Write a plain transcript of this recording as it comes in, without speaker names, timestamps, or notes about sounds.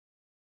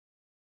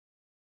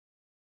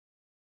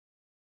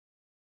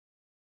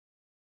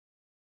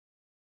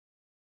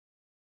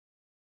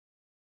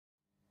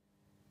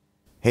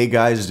Hey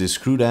guys, this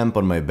crude amp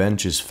on my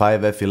bench is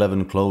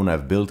 5F11 clone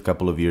I've built a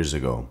couple of years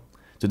ago.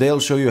 Today I'll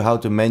show you how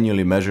to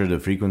manually measure the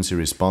frequency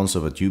response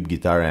of a tube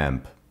guitar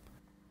amp.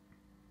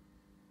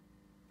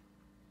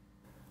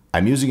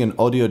 I'm using an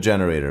audio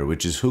generator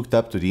which is hooked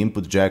up to the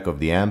input jack of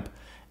the amp,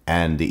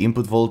 and the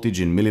input voltage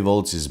in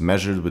millivolts is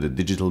measured with a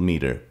digital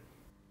meter.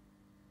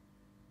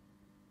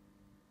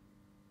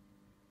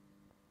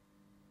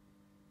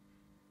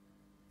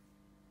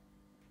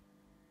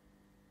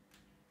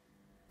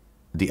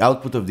 The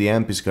output of the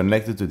amp is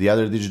connected to the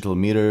other digital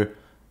meter,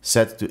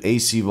 set to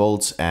AC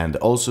volts and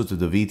also to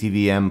the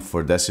VTVM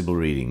for decibel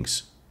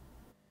readings.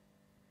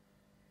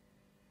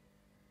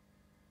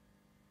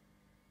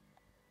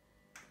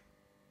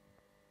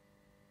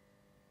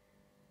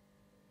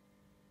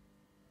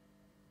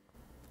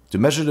 To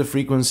measure the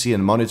frequency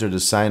and monitor the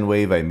sine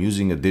wave, I'm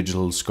using a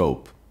digital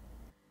scope.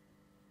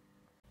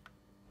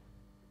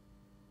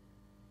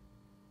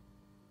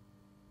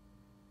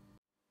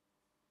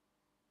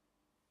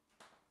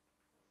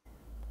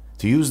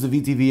 To use the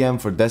VTVM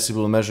for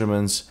decibel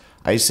measurements,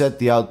 I set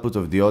the output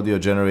of the audio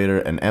generator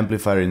and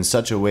amplifier in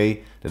such a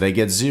way that I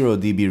get 0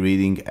 dB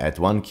reading at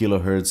 1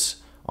 kHz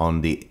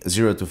on the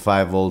 0 to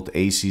 5 volt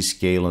AC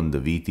scale on the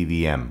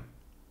VTVM.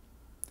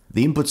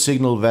 The input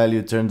signal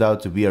value turned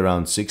out to be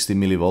around 60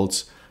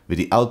 millivolts with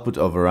the output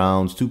of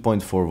around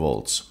 2.4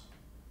 volts.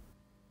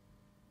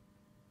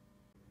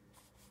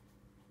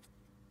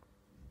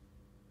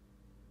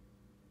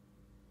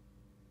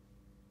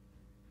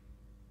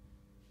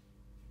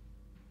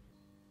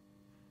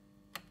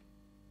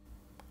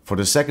 For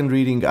the second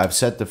reading, I've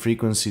set the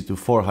frequency to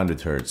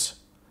 400 Hz.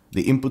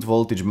 The input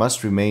voltage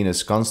must remain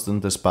as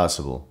constant as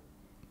possible.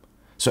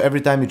 So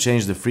every time you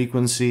change the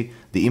frequency,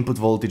 the input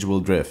voltage will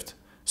drift.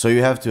 So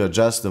you have to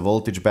adjust the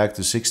voltage back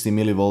to 60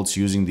 millivolts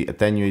using the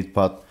attenuate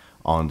pot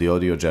on the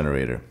audio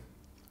generator.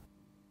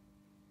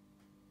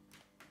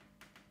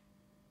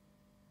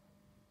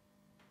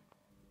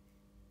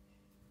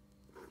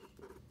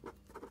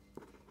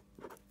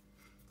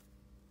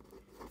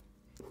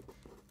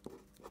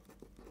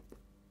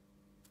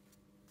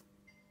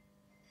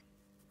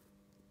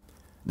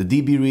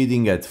 The dB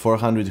reading at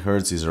 400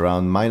 Hz is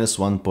around minus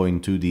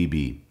 1.2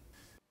 dB.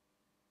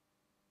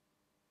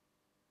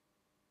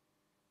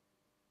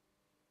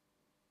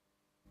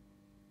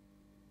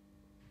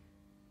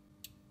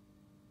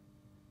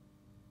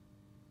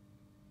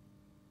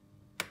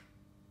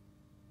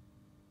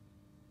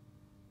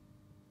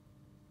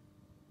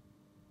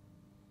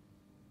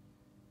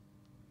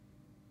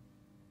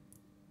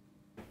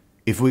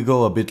 If we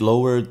go a bit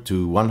lower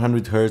to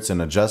 100 Hz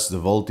and adjust the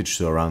voltage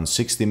to around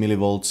 60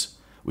 millivolts,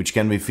 which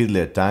can be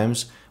fiddly at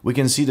times, we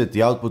can see that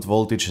the output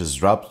voltage has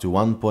dropped to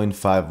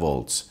 1.5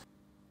 volts.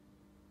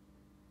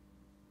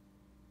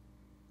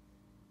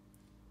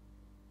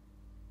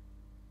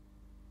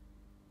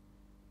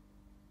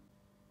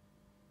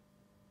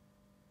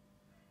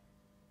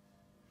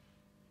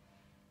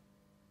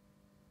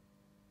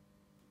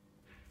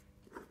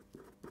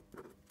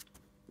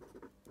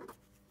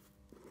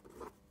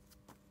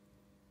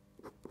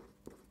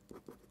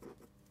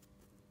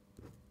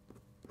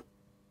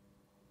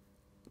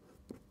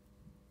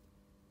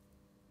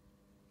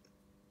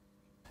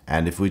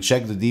 And if we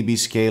check the dB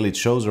scale, it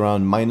shows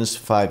around minus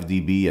 5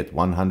 dB at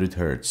 100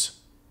 Hz.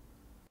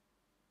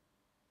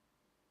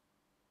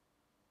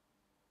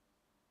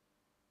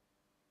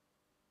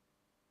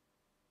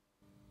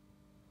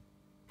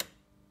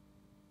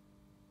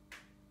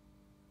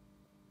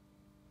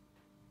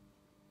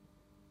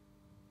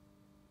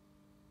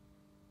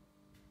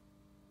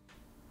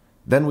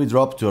 Then we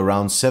drop to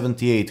around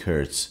 78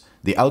 Hz.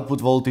 The output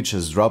voltage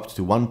has dropped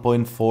to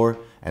 1.4,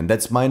 and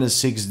that's minus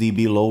 6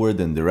 dB lower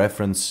than the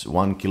reference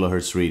 1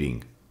 kHz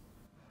reading.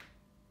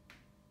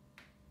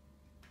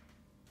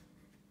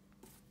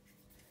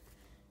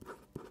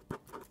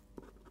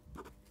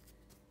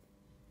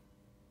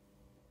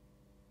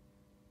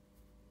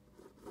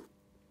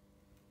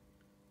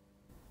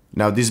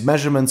 Now these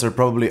measurements are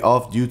probably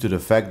off due to the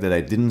fact that I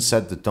didn't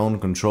set the tone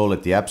control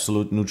at the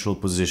absolute neutral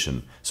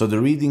position, so the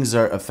readings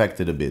are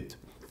affected a bit.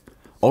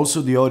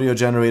 Also, the audio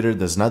generator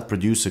does not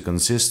produce a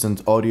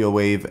consistent audio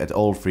wave at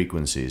all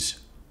frequencies.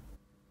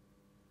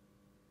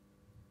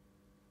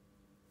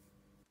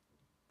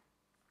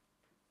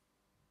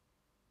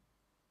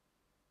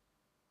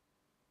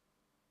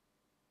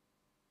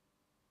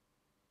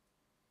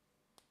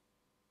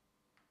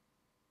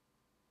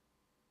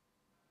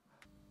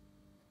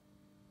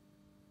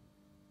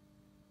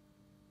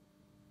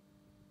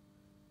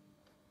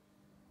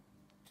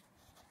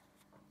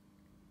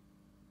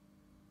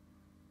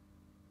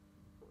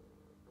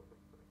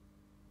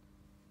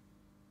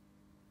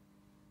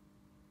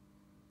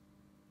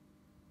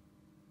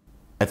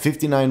 At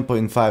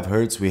 59.5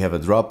 Hz we have a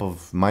drop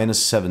of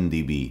minus 7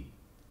 dB.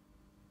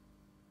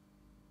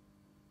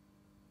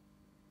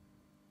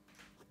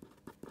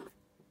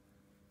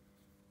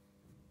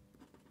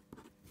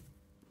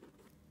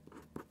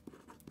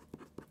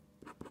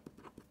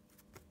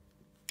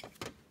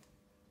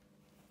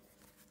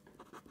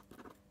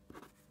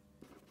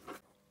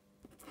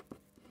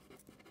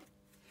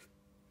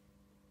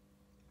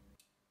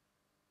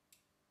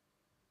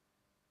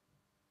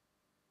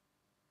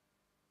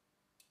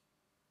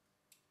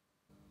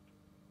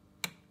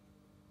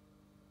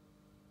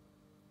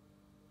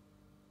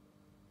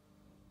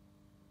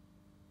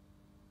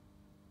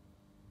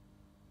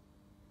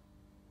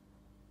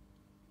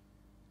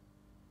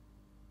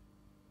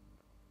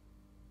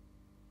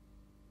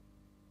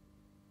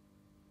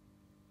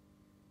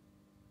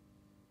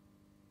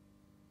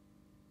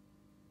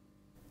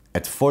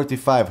 At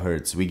 45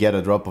 Hz, we get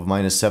a drop of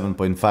minus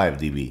 7.5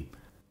 dB.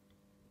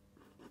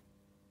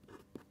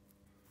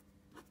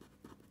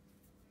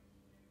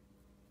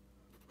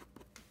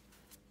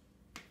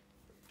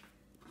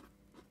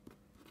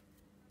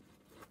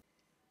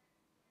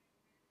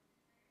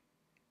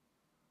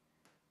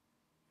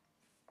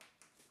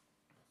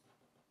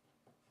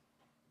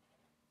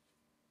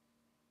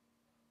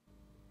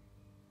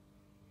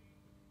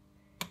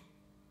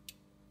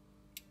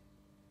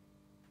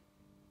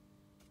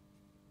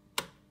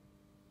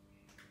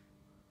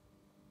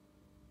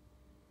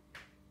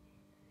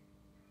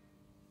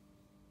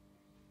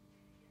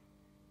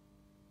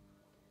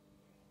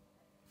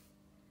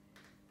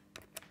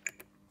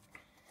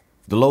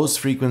 The lowest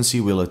frequency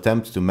we'll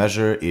attempt to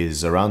measure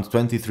is around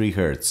 23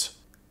 Hz.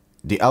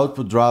 The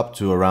output dropped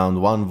to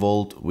around 1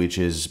 volt, which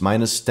is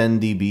minus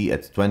 10 dB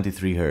at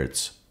 23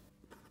 Hz.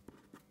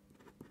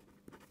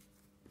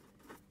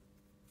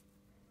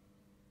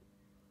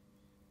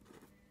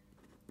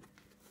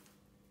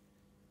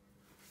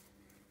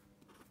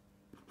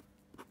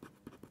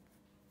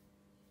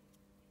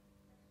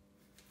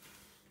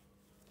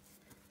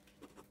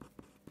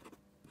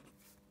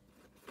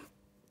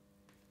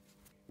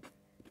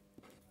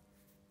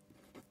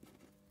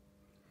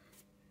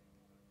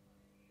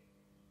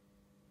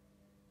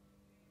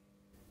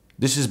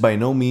 This is by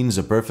no means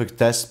a perfect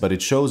test, but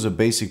it shows a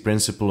basic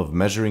principle of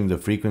measuring the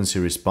frequency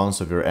response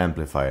of your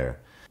amplifier.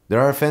 There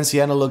are fancy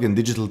analog and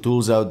digital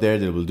tools out there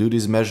that will do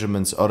these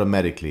measurements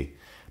automatically,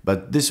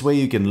 but this way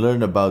you can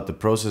learn about the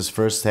process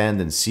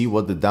firsthand and see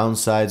what the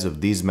downsides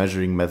of these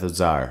measuring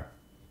methods are.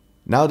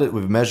 Now that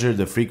we've measured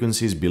the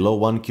frequencies below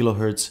 1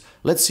 kHz,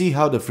 let's see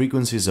how the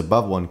frequencies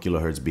above 1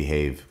 kHz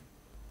behave.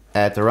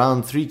 At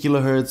around 3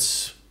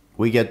 kHz,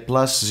 we get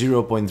plus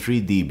 0.3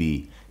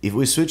 dB. If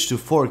we switch to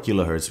 4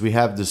 kHz, we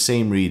have the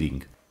same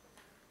reading.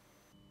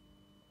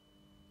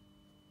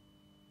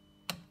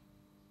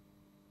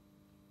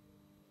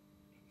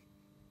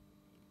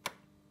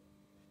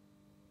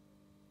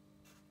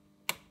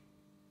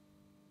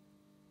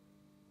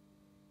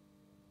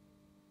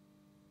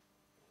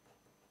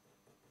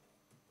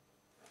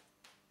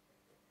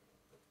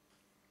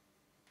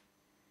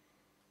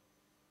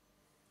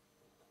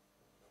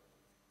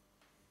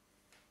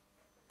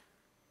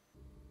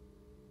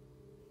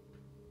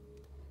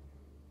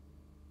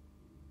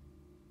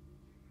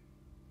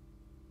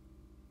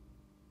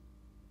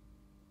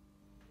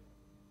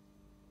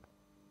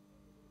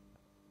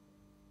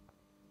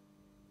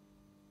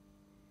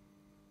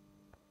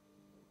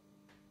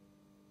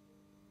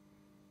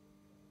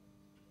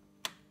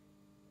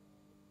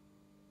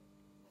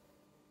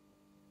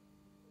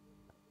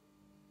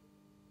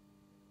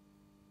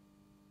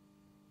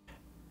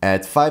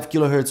 At 5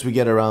 kHz we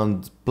get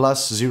around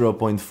plus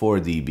 0.4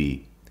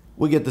 dB.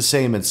 We get the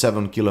same at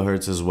 7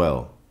 kHz as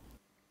well.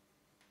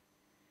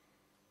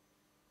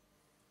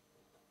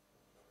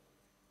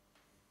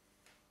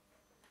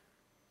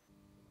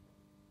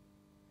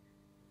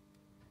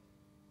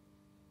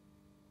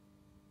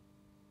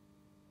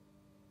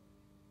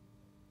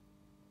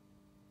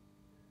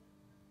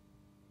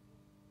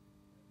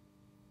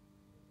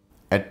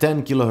 At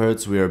 10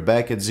 kHz we are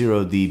back at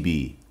 0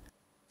 dB.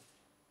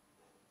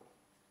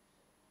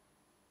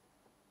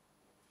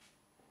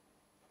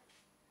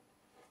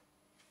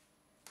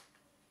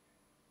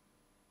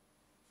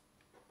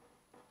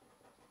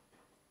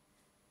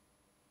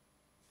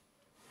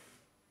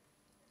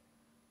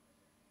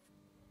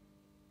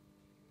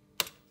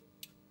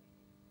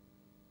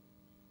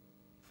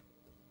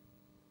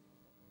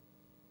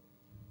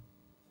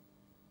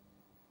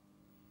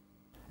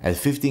 At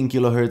 15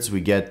 kHz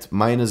we get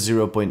minus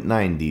 0.9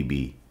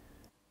 dB.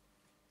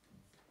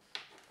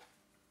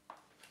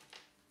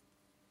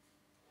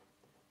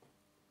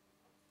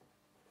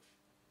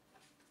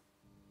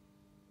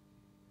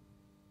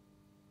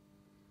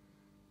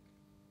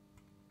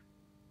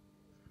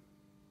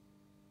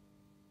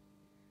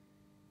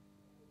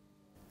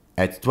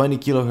 At 20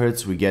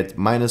 kHz we get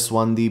minus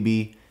 1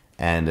 dB,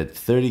 and at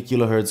 30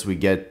 kHz we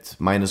get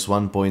minus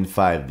 1.5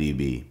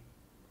 dB.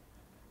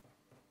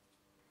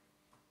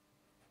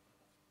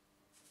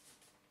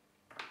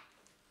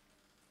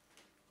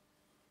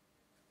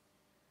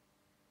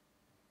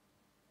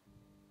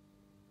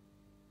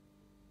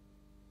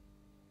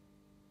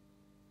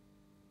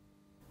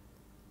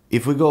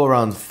 If we go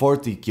around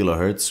 40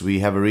 kHz, we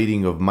have a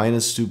reading of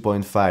minus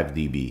 2.5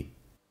 dB.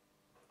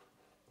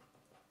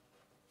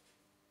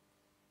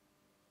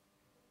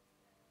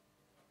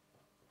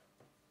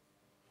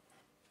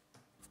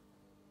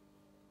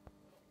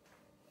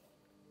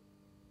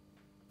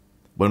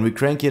 When we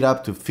crank it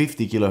up to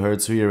 50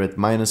 kHz, we are at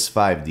minus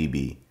 5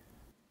 dB.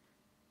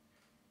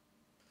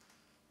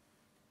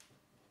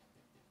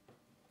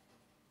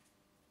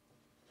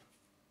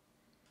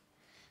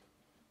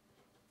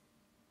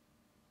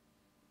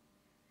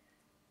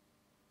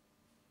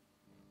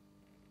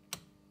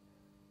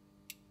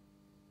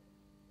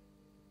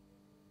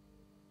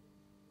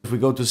 If we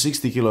go to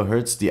 60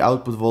 kHz, the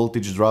output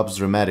voltage drops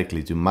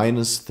dramatically to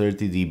minus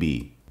 30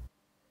 dB.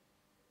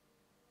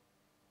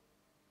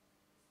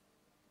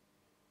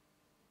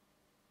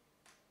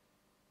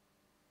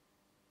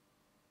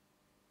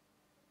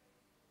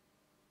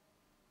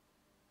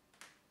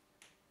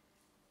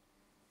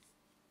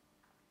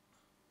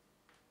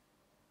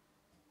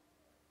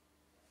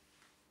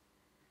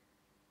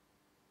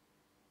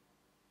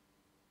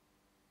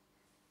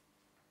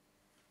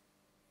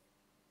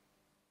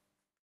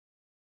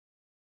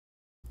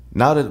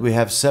 Now that we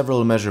have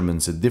several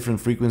measurements at different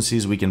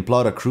frequencies, we can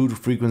plot a crude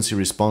frequency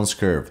response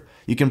curve.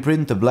 You can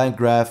print a blank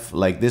graph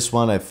like this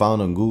one I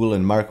found on Google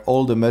and mark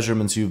all the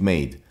measurements you've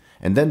made,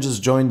 and then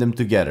just join them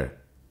together.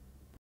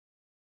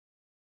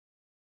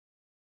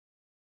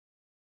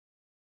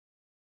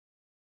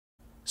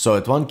 So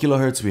at 1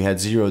 kHz we had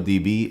 0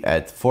 dB,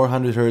 at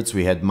 400 Hz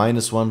we had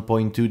minus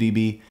 1.2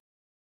 dB,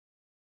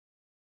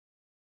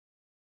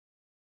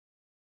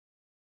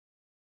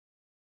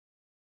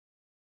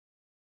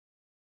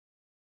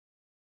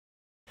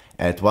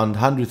 at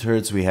 100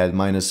 Hz we had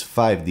minus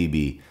 5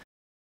 dB,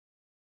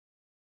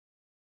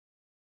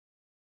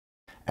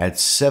 at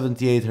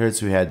 78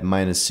 Hz we had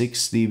minus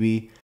 6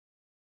 dB,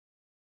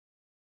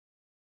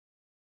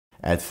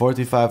 at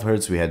 45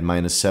 Hz we had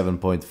minus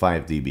 7.5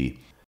 dB.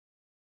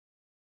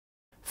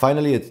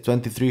 Finally, at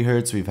 23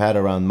 Hz we've had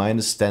around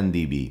minus 10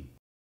 dB.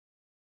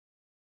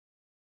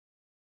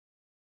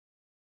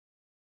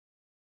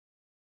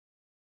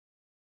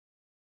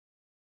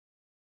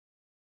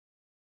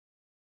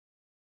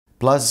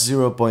 Plus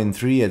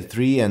 0.3 at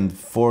 3 and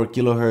 4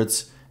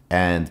 kHz,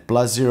 and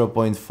plus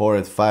 0.4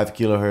 at 5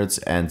 kHz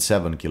and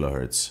 7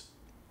 kHz.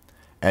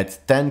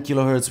 At 10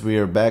 kHz we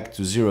are back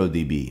to 0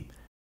 dB.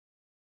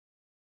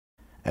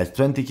 At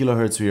 20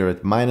 kHz we are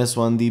at minus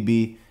 1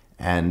 dB,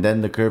 and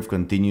then the curve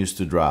continues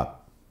to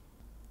drop.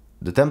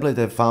 The template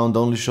I found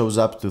only shows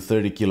up to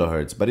 30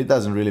 kHz, but it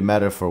doesn't really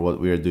matter for what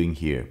we are doing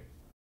here.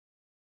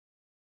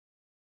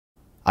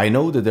 I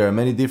know that there are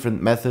many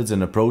different methods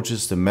and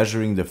approaches to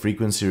measuring the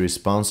frequency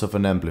response of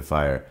an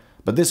amplifier,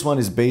 but this one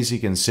is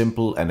basic and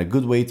simple and a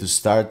good way to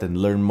start and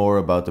learn more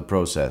about the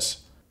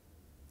process.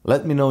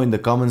 Let me know in the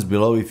comments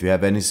below if you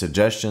have any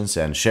suggestions,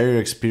 and share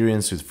your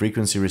experience with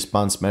frequency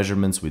response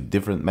measurements with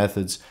different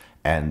methods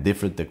and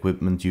different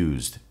equipment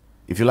used.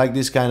 If you like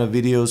this kind of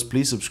videos,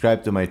 please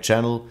subscribe to my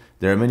channel.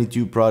 There are many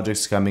tube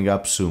projects coming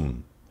up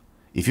soon.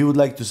 If you would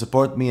like to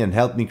support me and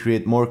help me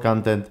create more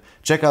content,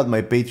 check out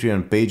my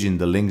Patreon page in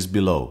the links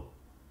below.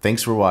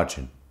 Thanks for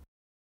watching.